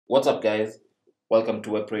What's up, guys? Welcome to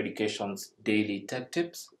Web Pro Education's daily tech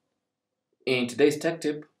tips. In today's tech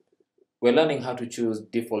tip, we're learning how to choose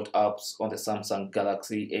default apps on the Samsung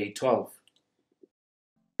Galaxy A12.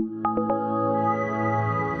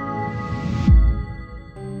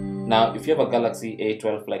 Now, if you have a Galaxy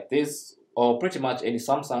A12 like this, or pretty much any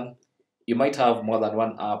Samsung, you might have more than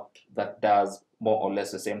one app that does more or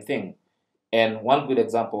less the same thing. And one good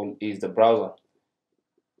example is the browser.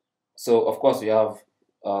 So, of course, we have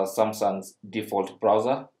Samsung's default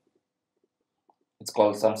browser. It's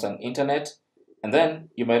called Samsung Internet. And then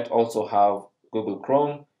you might also have Google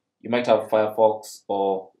Chrome, you might have Firefox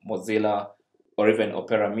or Mozilla or even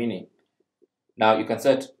Opera Mini. Now you can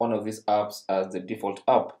set one of these apps as the default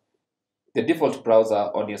app. The default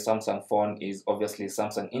browser on your Samsung phone is obviously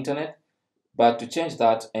Samsung Internet, but to change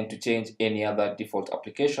that and to change any other default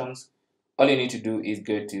applications, all you need to do is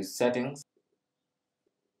go to Settings.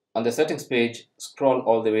 On the Settings page, scroll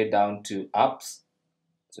all the way down to Apps.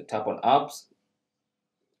 So tap on Apps,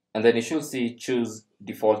 and then you should see Choose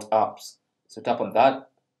Default Apps. So tap on that,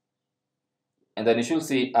 and then you should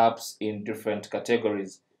see apps in different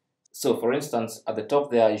categories. So for instance, at the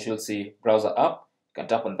top there, you should see Browser App. You can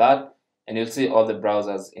tap on that, and you'll see all the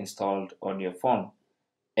browsers installed on your phone.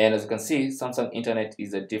 And as you can see, Samsung Internet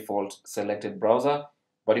is a default selected browser,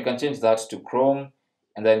 but you can change that to Chrome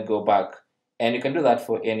and then go back. And you can do that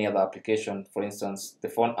for any other application. For instance, the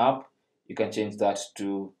phone app, you can change that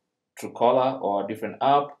to Truecaller or a different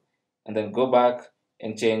app, and then go back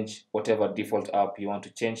and change whatever default app you want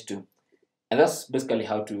to change to. And that's basically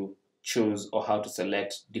how to choose or how to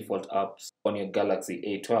select default apps on your Galaxy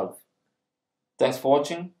A12. Thanks for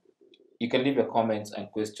watching. You can leave your comments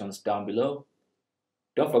and questions down below.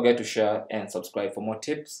 Don't forget to share and subscribe for more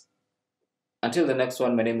tips. Until the next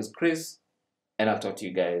one, my name is Chris, and I'll talk to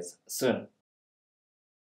you guys soon.